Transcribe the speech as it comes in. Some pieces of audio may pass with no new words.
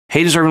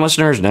Hey, deserving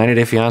listeners, 90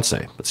 Day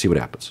Fiancé. Let's see what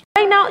happens.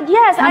 Right now,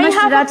 yes. How much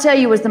did I tell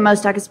you was the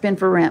most I could spend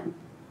for rent?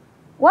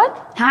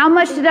 What? How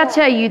much did I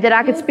tell you that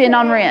I could spend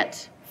on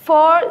rent?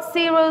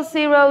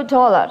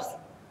 $400.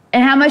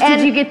 And how much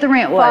did you get the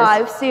rent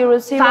was?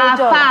 $500.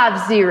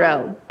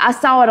 $550. I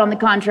saw it on the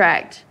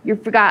contract. You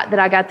forgot that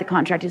I got the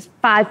contract. It's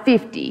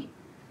 $550.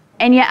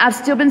 And yet I've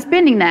still been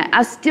spending that.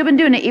 I've still been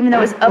doing it even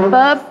though it's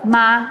above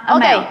my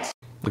amount.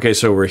 Okay,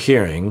 so we're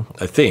hearing,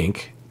 I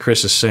think,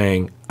 Kris is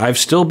saying, I've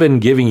still been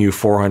giving you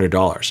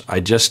 $400. I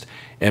just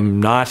am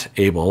not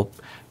able,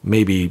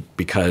 maybe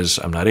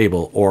because I'm not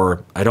able,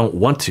 or I don't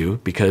want to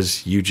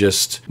because you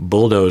just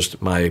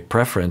bulldozed my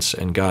preference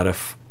and got a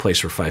place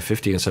for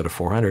 $550 instead of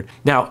 $400.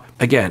 Now,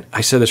 again,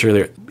 I said this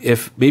earlier,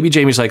 if maybe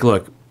Jeymi's like,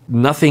 look,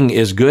 nothing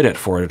is good at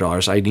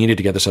 $400. I needed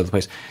to get this other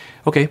place.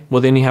 Okay,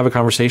 well then you have a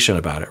conversation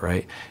about it,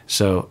 right?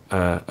 So,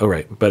 all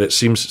right, but it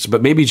seems,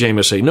 but maybe Jeymi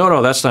will say,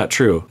 no, that's not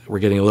true. We're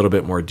getting a little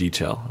bit more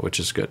detail, which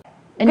is good.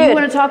 And you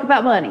want to talk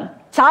about money?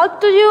 Talk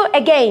to you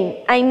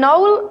again. I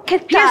know.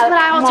 Here's what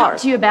I will talk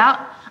to you about.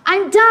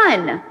 I'm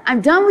done.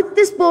 I'm done with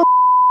this bull.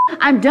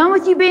 I'm done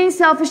with you being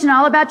selfish and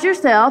all about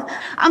yourself.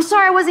 I'm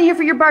sorry I wasn't here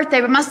for your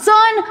birthday, but my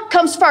son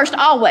comes first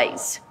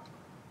always.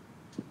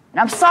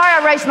 And I'm sorry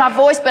I raised my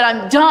voice, but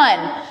I'm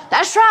done.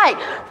 That's right.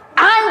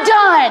 I'm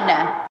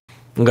done.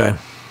 Okay.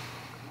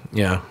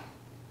 Yeah.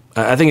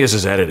 I think this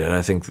is edited.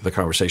 I think the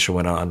conversation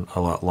went on a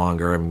lot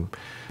longer,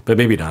 but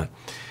maybe not.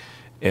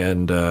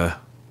 And,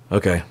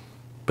 okay.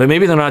 But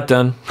maybe they're not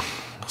done.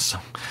 So,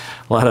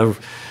 a lot of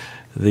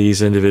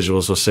these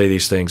individuals will say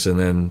these things and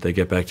then they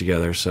get back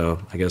together. So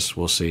I guess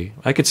we'll see.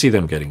 I could see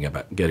them getting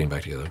back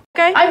together.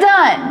 Okay. I'm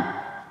done.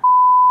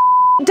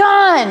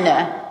 Done.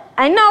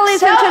 I know,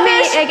 listen to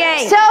me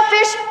again.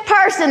 Selfish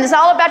person. It's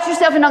all about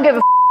yourself and don't give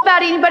a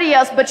about anybody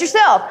else but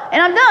yourself.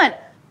 And I'm done.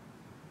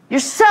 You're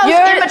so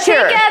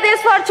immature. Get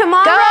this for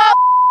tomorrow. Go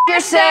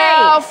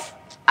yourself.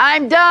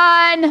 I'm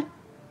done.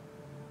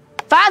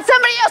 Find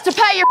somebody else to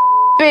pay your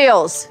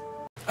bills.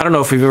 I don't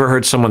know if we've ever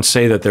heard someone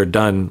say that they're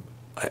done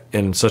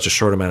in such a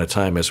short amount of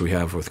time as we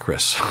have with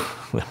Kris.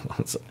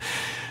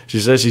 She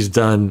says she's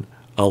done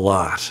a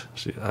lot.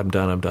 I'm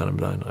done.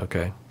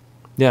 Okay.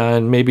 Yeah,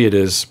 and maybe it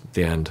is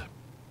the end.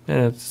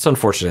 It's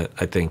unfortunate,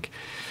 I think.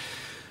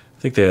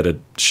 I think they had a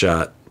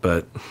shot,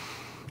 but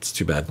it's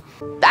too bad.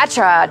 I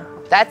tried.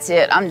 That's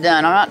it. I'm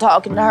done. I'm not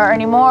talking to her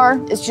anymore.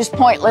 It's just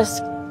pointless.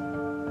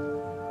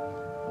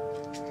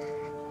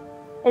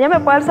 Ella me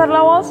puede alzar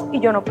la voz y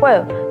yo no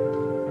puedo.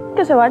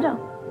 Que se vaya.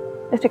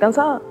 Estoy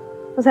cansada.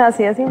 O sea,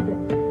 así de simple.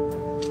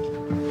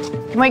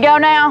 Can we go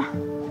now?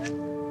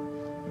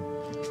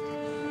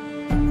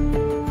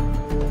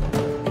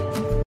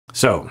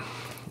 So,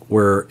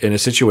 we're in a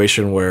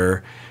situation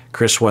where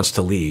Kris wants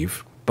to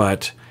leave,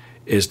 but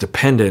is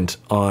dependent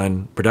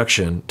on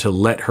production to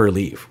let her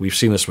leave. We've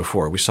seen this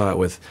before. We saw it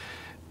with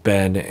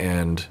Ben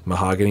and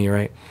Mahogany,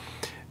 right?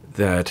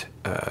 That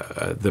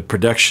the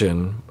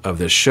production of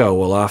this show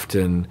will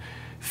often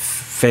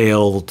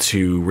fail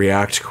to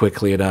react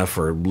quickly enough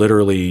or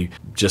literally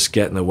just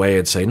get in the way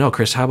and say, no,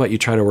 Kris, how about you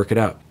try to work it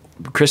out?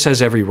 Kris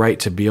has every right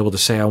to be able to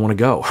say, I want to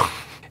go.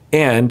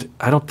 And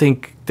I don't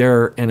think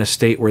they're in a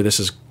state where this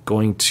is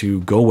going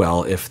to go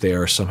well if they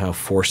are somehow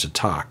forced to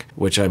talk,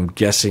 which I'm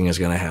guessing is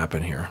going to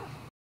happen here.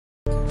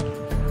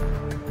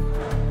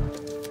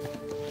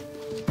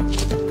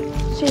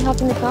 She's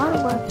hopping the car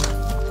or what?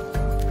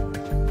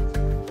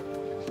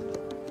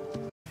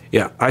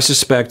 Yeah, I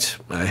suspect,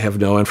 I have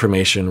no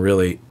information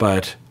really,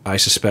 but I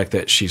suspect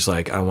that she's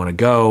like, I want to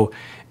go.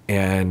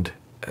 And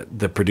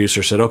the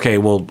producer said, okay,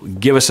 well,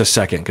 give us a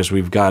second because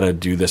we've got to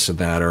do this and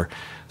that or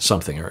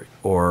something.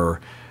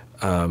 Or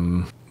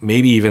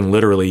maybe even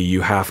literally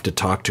you have to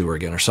talk to her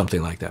again or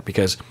something like that.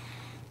 Because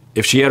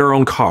if she had her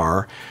own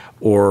car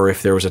or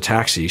if there was a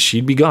taxi,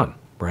 she'd be gone,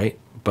 right?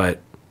 But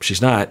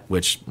she's not,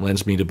 which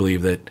lends me to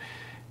believe that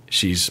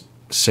she's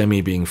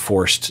being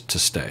forced to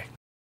stay.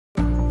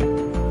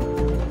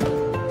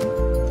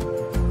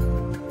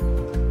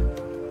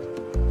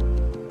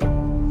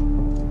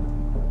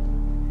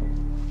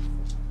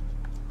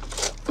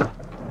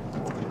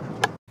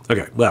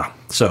 Okay, well,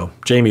 so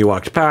Jeymi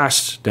walked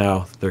past.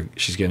 Now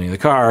she's getting in the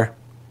car.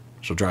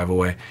 She'll drive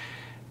away.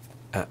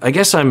 I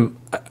guess I'm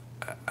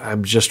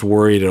just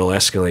worried it'll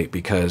escalate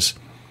because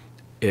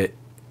it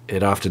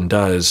often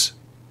does,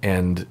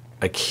 and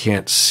I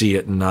can't see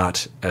it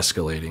not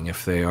escalating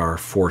if they are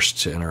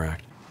forced to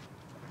interact.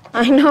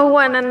 I know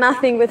one and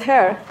nothing with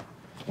her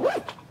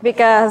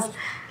because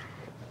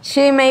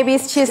she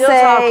Still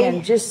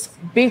talking. Just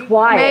be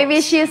quiet. Maybe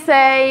she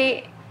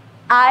say,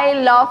 I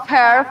love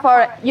her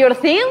for your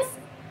things,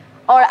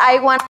 or I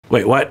want...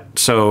 Wait, what?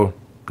 So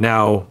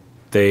now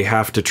they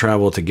have to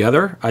travel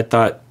together? I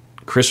thought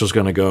Kris was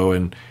going to go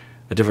in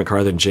a different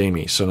car than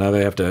Jeymi, so now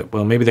they have to...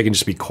 Well, maybe they can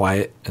just be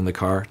quiet in the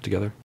car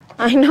together?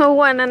 I know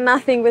one and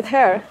nothing with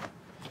her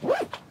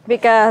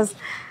because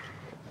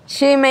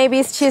she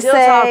Still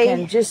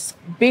talking. Just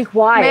be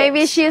quiet.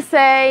 Maybe she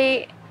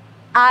say,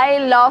 I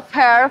love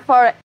her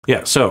for...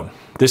 Yeah, so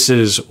this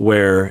is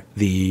where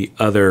the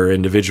other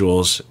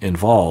individuals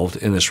involved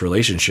in this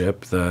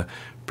relationship, the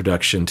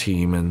production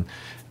team and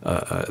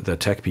the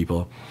tech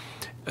people,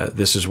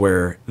 this is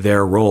where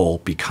their role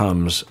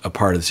becomes a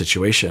part of the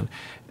situation.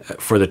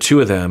 For the two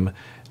of them,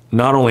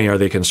 not only are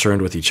they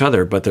concerned with each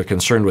other, but they're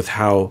concerned with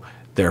how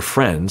their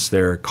friends,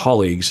 their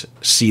colleagues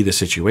see the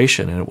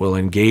situation, and it will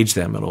engage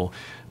them. It'll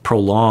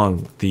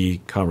prolong the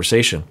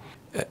conversation.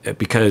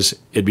 Because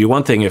it'd be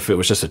one thing if it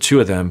was just the two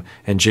of them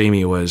and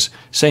Jeymi was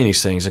saying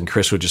these things and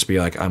Kris would just be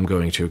like, I'm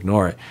going to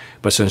ignore it.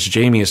 But since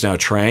Jeymi is now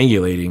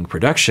triangulating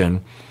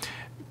production,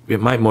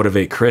 it might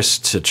motivate Kris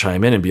to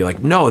chime in and be like,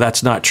 no,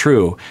 that's not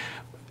true.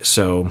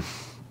 So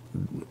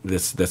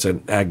that's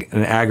an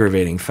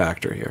aggravating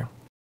factor here.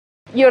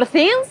 Your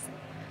things,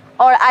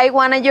 or I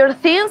wanted your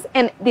things,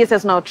 and this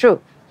is not true.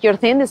 Your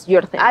thing is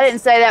your thing. I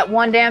didn't say that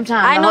one damn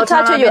time. I not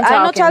talk to you. I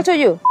not talk to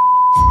you.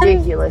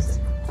 Ridiculous.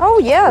 Oh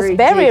yes,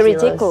 very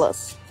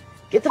ridiculous.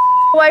 Get the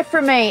away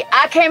from me.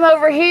 I came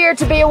over here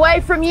to be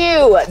away from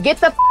you. Get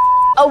the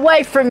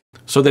away from me.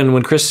 So then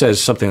when Kris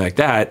says something like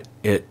that,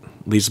 it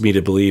leads me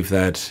to believe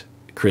that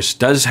Kris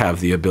does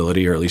have the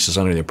ability, or at least is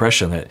under the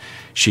impression that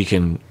she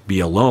can be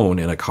alone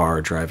in a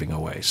car driving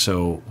away.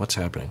 So what's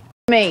happening?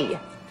 Me.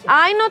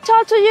 I not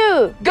talk to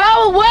you.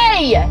 Go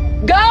away.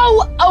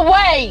 Go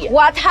away.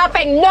 What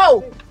happened?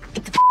 No.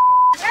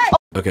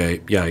 Okay,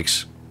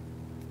 yikes.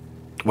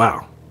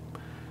 Wow.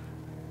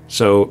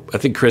 So I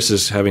think Kris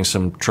is having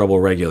some trouble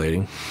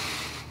regulating.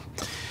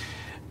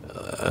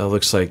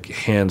 Looks like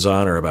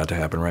hands-on are about to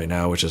happen right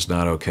now, which is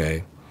not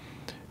okay.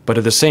 But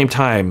at the same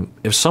time,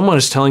 if someone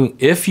is telling,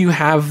 if you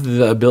have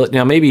the ability,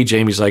 now maybe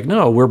Jeymi's like,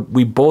 no,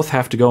 we both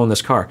have to go in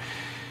this car.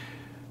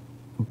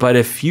 But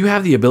if you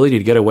have the ability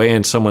to get away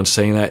and someone's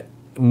saying that,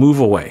 move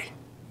away.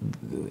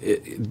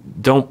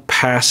 Don't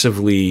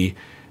passively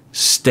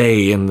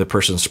stay in the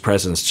person's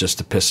presence just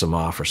to piss them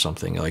off or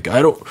something. Like,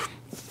 I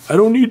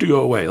don't need to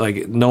go away.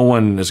 Like, no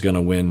one is going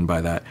to win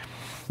by that.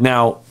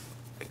 Now,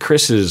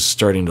 Kris is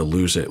starting to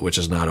lose it, which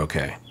is not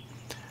okay.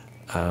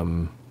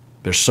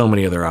 There's so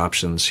many other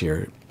options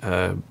here.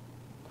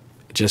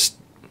 Just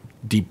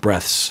deep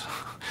breaths.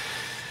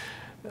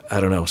 I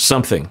don't know,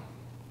 something.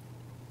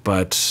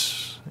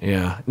 But,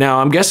 yeah.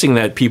 Now, I'm guessing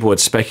that people would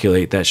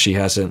speculate that she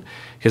hasn't,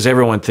 because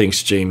everyone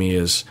thinks Jeymi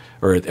is,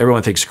 or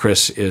everyone thinks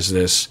Kris is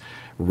this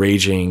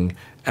raging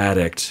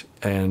addict,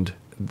 and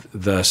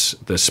thus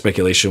the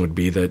speculation would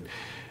be that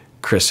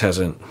Kris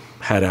hasn't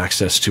had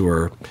access to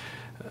her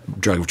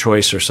drug of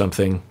choice or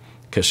something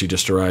because she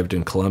just arrived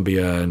in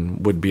Colombia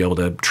and would be able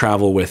to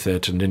travel with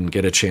it and didn't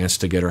get a chance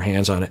to get her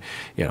hands on it.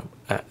 You know,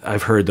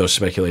 I've heard those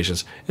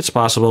speculations. It's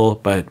possible,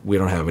 but we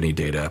don't have any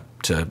data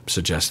to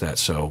suggest that,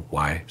 so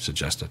why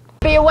suggest it?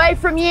 Be away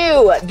from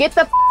you. Get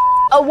the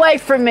away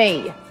from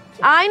me.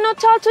 I not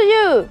talk to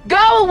you.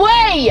 Go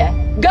away.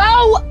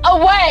 Go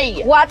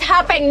away. What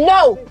happened?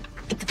 No.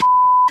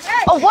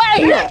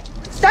 Away.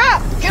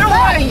 Stop. Get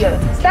away.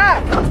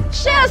 Stop.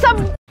 Share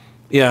some.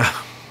 Yeah,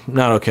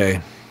 not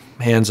okay.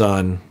 Hands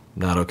on,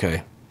 not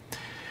okay.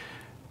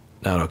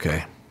 Not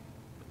okay.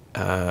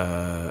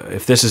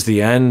 If this is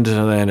the end,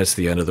 then it's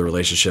the end of the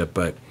relationship,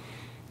 but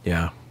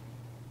yeah,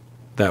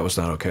 that was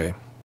not okay.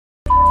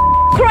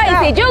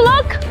 Crazy. You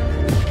look.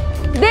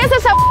 This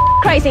is a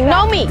crazy,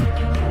 not me.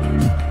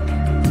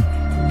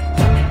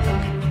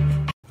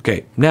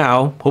 Okay,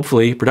 now,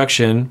 hopefully,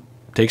 production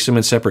takes them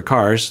in separate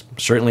cars.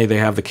 Certainly they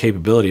have the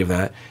capability of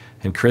that.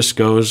 And Kris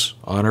goes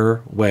on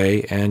her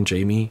way, and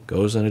Jeymi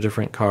goes in a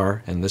different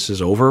car, and this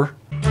is over.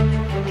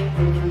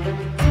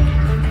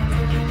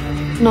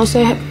 No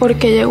sé por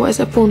qué llegó a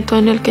ese punto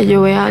en el que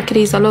yo vea a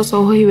Kris a los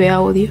ojos y vea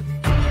odio.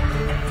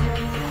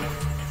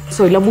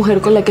 Soy la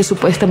mujer con la que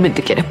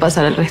supuestamente quieres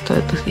pasar el resto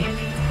de tus días.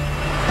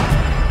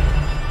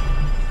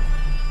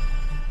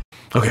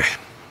 Okay,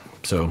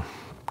 so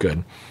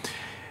good.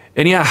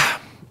 And yeah,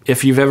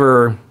 if you've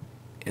ever,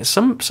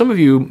 some of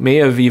you may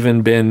have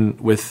even been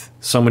with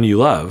someone you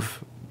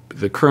love,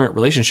 the current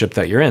relationship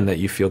that you're in, that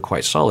you feel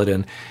quite solid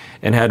in,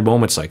 and had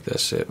moments like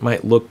this. It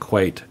might look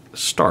quite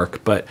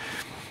stark, but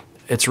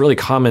it's really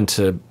common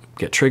to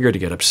get triggered, to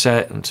get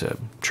upset, and to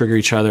trigger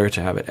each other,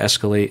 to have it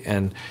escalate,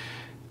 and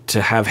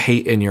to have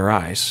hate in your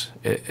eyes.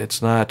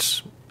 It's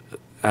not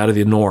out of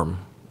the norm,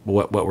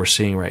 what we're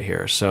seeing right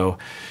here. So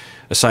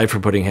aside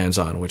from putting hands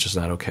on, which is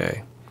not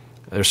okay,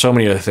 there's so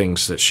many other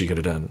things that she could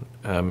have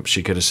done.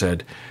 She could have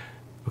said,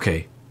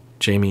 okay,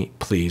 Jeymi,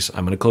 please,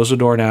 I'm going to close the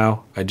door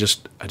now. I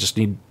just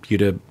need you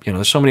to, you know,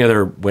 there's so many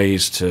other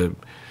ways to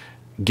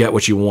get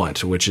what you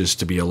want, which is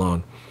to be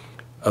alone,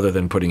 other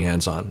than putting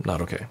hands on.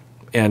 Not okay.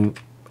 And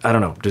I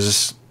don't know, does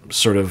this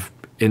sort of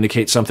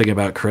indicate something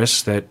about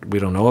Kris that we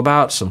don't know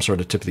about? Some sort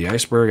of tip of the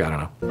iceberg? I don't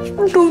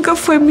know. Nunca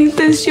fue mi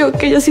intención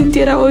que ella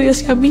sintiera odio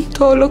hacia mí,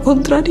 todo lo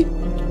contrario.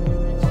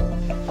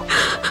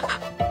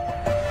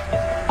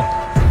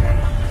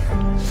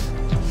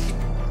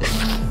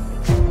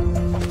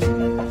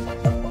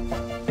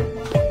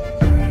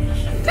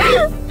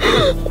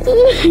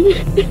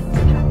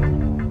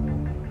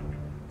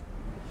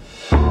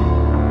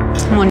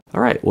 All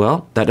right,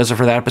 well, that does it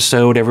for that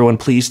episode. Everyone,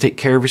 please take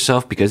care of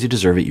yourself because you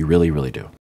deserve it. You really, really do.